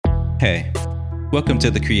Hey, welcome to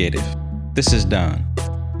The Creative. This is Don.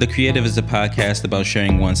 The Creative is a podcast about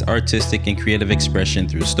sharing one's artistic and creative expression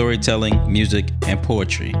through storytelling, music, and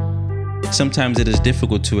poetry. Sometimes it is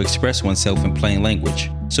difficult to express oneself in plain language,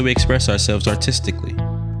 so we express ourselves artistically,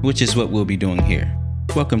 which is what we'll be doing here.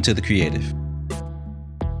 Welcome to The Creative.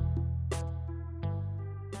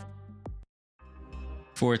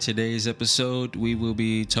 For today's episode, we will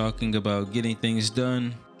be talking about getting things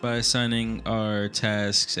done by assigning our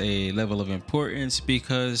tasks a level of importance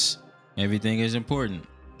because everything is important.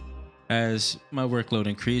 As my workload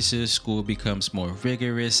increases, school becomes more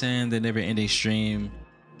rigorous, and the never-ending stream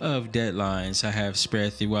of deadlines I have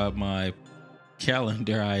spread throughout my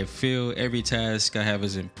calendar, I feel every task I have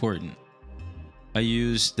is important. I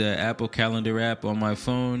use the Apple Calendar app on my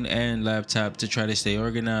phone and laptop to try to stay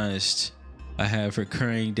organized. I have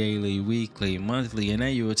recurring daily, weekly, monthly, and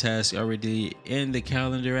annual tasks already in the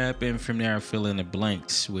calendar app, and from there I fill in the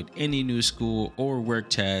blanks with any new school or work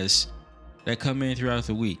tasks that come in throughout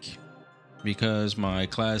the week. Because my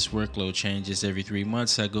class workload changes every 3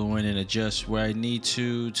 months, I go in and adjust where I need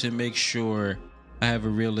to make sure I have a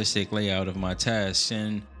realistic layout of my tasks.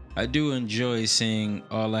 And I do enjoy seeing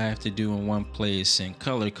all I have to do in one place and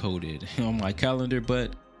color-coded on my calendar,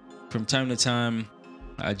 but from time to time,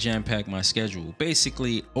 I jam-pack my schedule,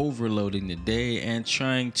 basically overloading the day and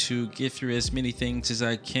trying to get through as many things as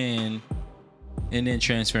I can, and then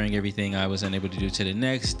transferring everything I was unable to do to the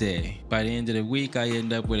next day. By the end of the week, I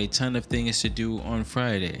end up with a ton of things to do on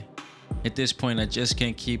Friday. At this point, I just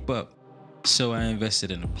can't keep up, so I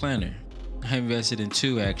invested in a planner. I invested in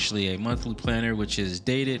two actually, a monthly planner which is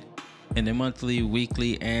dated, and a monthly,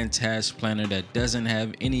 weekly, and task planner that doesn't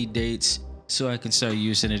have any dates, so I can start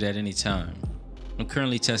using it at any time. I'm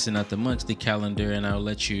currently testing out the monthly calendar, and I'll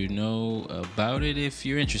let you know about it if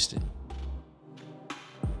you're interested.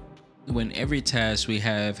 When every task we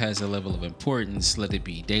have has a level of importance, let it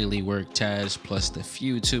be daily work tasks plus the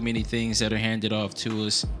few too many things that are handed off to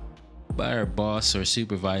us by our boss or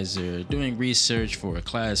supervisor, doing research for a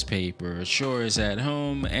class paper, chores at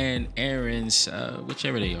home, and errands,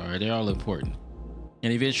 whichever they are, they're all important.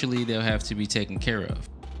 And eventually they'll have to be taken care of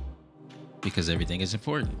because everything is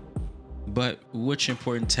important. But which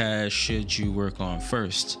important task should you work on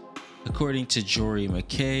first? According to Jory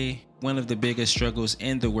McKay, one of the biggest struggles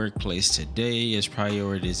in the workplace today is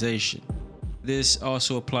prioritization. This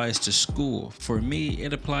also applies to school. For me,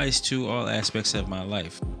 it applies to all aspects of my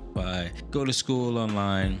life. I go to school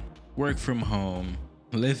online, work from home,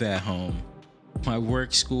 live at home. My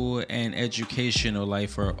work, school, and educational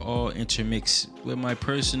life are all intermixed with my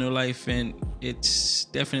personal life, and it's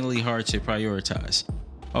definitely hard to prioritize.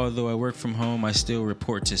 Although I work from home, I still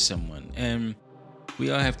report to someone, and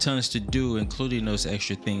we all have tons to do, including those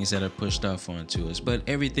extra things that are pushed off onto us. But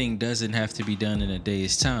everything doesn't have to be done in a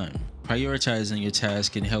day's time. Prioritizing your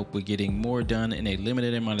task can help with getting more done in a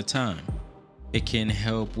limited amount of time. It can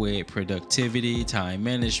help with productivity, time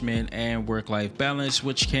management, and work-life balance,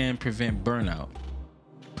 which can prevent burnout.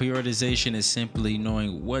 Prioritization is simply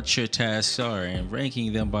knowing what your tasks are and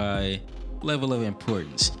ranking them by level of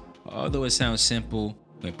importance. Although it sounds simple,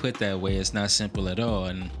 when put that way, it's not simple at all,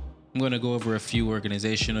 and I'm going to go over a few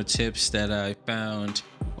organizational tips that I found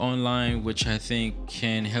online, which I think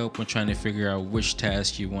can help when trying to figure out which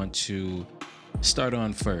task you want to start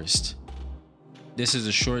on first. This is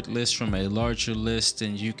a short list from a larger list,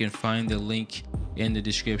 and you can find the link in the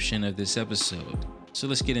description of this episode. So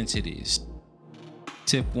let's get into these.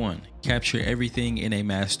 Tip 1. Capture everything in a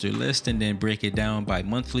master list and then break it down by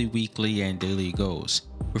monthly, weekly, and daily goals.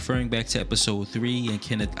 Referring back to episode 3 and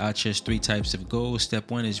Kenneth Archer's 3 types of goals, step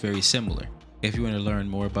 1 is very similar. If you want to learn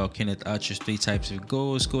more about Kenneth Archer's 3 types of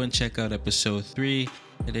goals, go and check out episode 3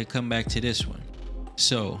 and then come back to this one.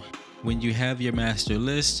 So, when you have your master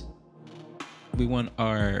list, we want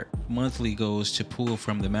our monthly goals to pull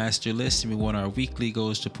from the master list, and we want our weekly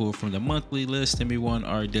goals to pull from the monthly list, and we want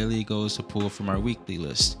our daily goals to pull from our weekly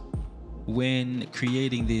list. When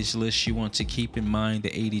creating these lists, you want to keep in mind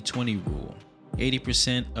the 80-20 rule.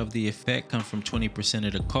 80% of the effect come from 20%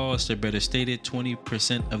 of the cost, or better stated,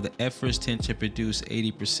 20% of the efforts tend to produce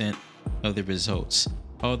 80% of the results.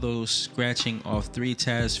 Although scratching off 3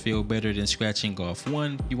 tasks feel better than scratching off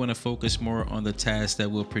 1, you want to focus more on the tasks that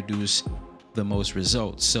will produce the most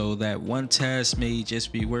results, so that one task may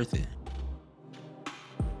just be worth it.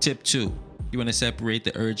 Tip 2. You want to separate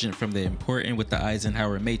the urgent from the important with the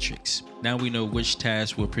Eisenhower matrix. Now we know which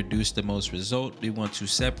task will produce the most result. We want to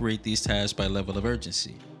separate these tasks by level of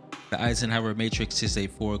urgency. The Eisenhower matrix is a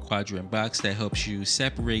 4-quadrant box that helps you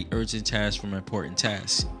separate urgent tasks from important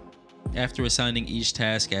tasks. After assigning each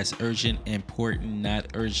task as urgent, important, not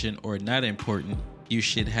urgent, or not important, you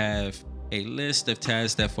should have a list of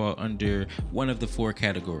tasks that fall under one of the four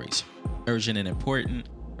categories: urgent and important,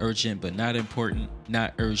 urgent but not important,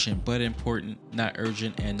 not urgent but important, not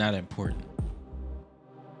urgent and not important.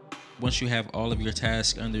 Once you have all of your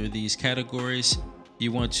tasks under these categories,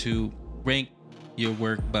 you want to rank your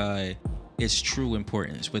work by its true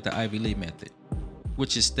importance with the Ivy Lee method,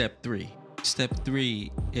 which is step 3. Step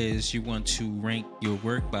 3 is you want to rank your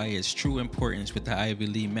work by its true importance with the Ivy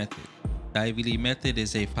Lee method. The Ivy Lee method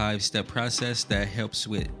is a 5-step process that helps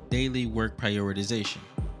with daily work prioritization.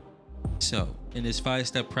 So, in this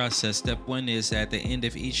 5-step process, step 1 is at the end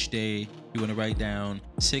of each day, you want to write down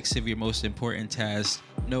 6 of your most important tasks,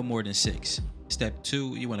 no more than 6. Step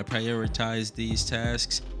 2, you want to prioritize these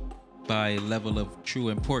tasks by level of true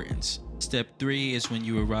importance. Step 3 is when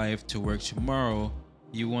you arrive to work tomorrow,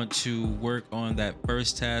 you want to work on that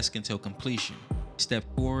first task until completion. Step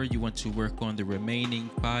 4, you want to work on the remaining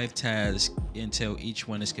 5 tasks until each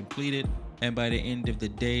one is completed. And by the end of the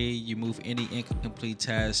day, you move any incomplete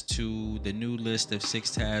tasks to the new list of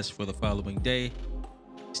 6 tasks for the following day.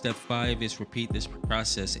 Step 5 is repeat this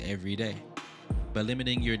process every day. By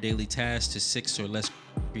limiting your daily tasks to 6 or less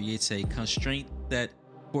creates a constraint that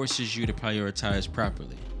forces you to prioritize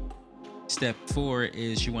properly. Step 4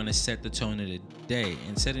 is you want to set the tone of the day.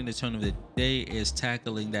 And setting the tone of the day is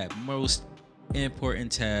tackling that most important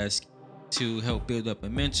task to help build up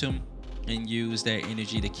momentum and use that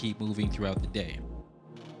energy to keep moving throughout the day.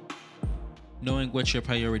 Knowing what your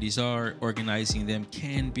priorities are, organizing them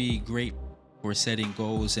can be great for setting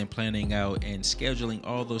goals and planning out and scheduling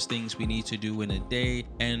all those things we need to do in a day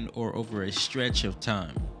and or over a stretch of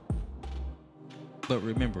time. But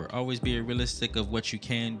remember, always be realistic of what you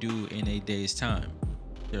can do in a day's time.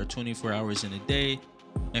 There are 24 hours in a day,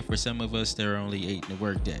 and for some of us, there are only 8 in a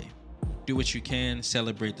workday. Do what you can,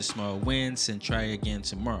 celebrate the small wins, and try again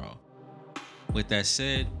tomorrow. With that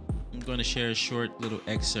said, I'm going to share a short little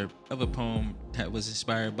excerpt of a poem that was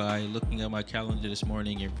inspired by looking at my calendar this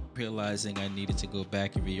morning and realizing I needed to go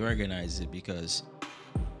back and reorganize it because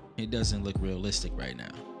it doesn't look realistic right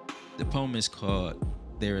now. The poem is called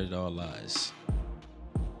There It All Lies.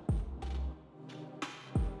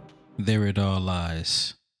 There it all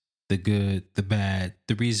lies. The good, the bad,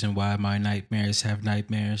 the reason why my nightmares have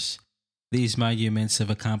nightmares. These monuments of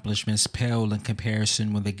accomplishments pale in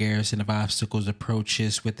comparison when the garrison of obstacles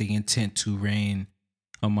approaches with the intent to rain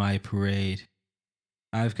on my parade.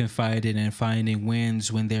 I've confided in finding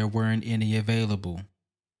wins when there weren't any available.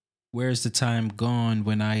 Where's the time gone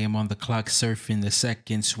when I am on the clock surfing the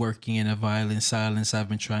seconds, working in a violent silence I've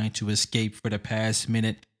been trying to escape for the past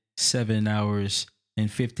minute, 7 hours and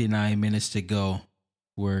 59 minutes to go.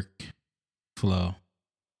 Work, flow.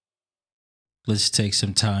 Let's take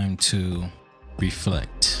some time to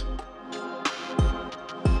reflect.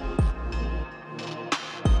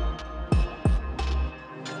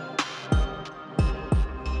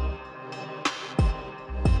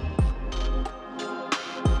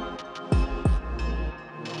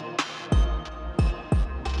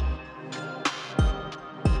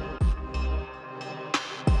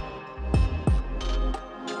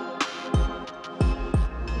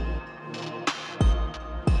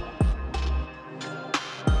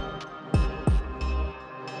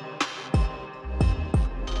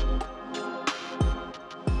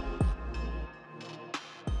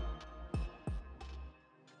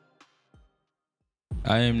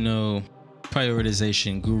 I am no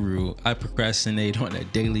prioritization guru. I procrastinate on a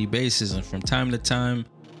daily basis, and from time to time,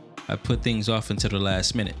 I put things off until the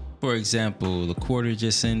last minute. For example, the quarter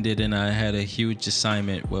just ended and I had a huge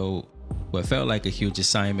assignment. Well, what felt like a huge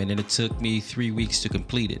assignment, and it took me 3 weeks to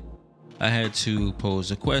complete it. I had to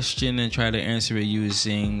pose a question and try to answer it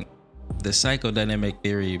using the psychodynamic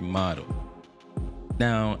theory model.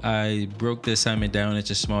 Now, I broke the assignment down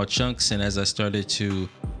into small chunks, and as I started to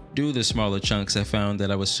do the smaller chunks, I found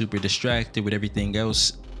that I was super distracted with everything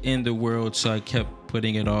else in the world, so I kept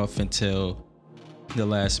putting it off until the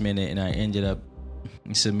last minute, and I ended up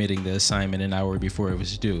submitting the assignment an hour before it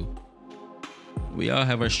was due. We all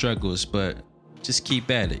have our struggles, but just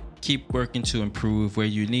keep at it. Keep working to improve where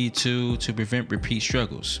you need to prevent repeat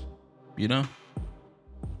struggles, you know?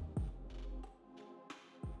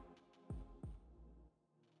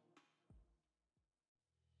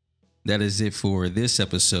 That is it for this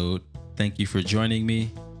episode. Thank you for joining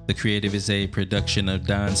me. The Creative is a production of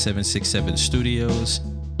Don767 Studios.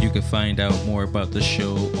 You can find out more about the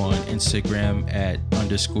show on Instagram at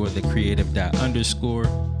 _thecreative._.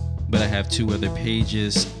 But I have 2 other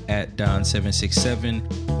pages at Don767,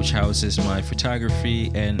 which houses my photography,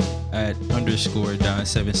 and at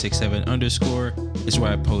 _Don767_ is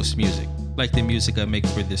where I post music, like the music I make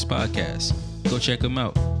for this podcast. go check them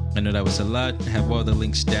out. I know that was a lot. I have all the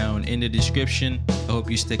links down in the description. I hope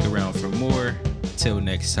you stick around for more. Till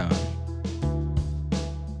next time.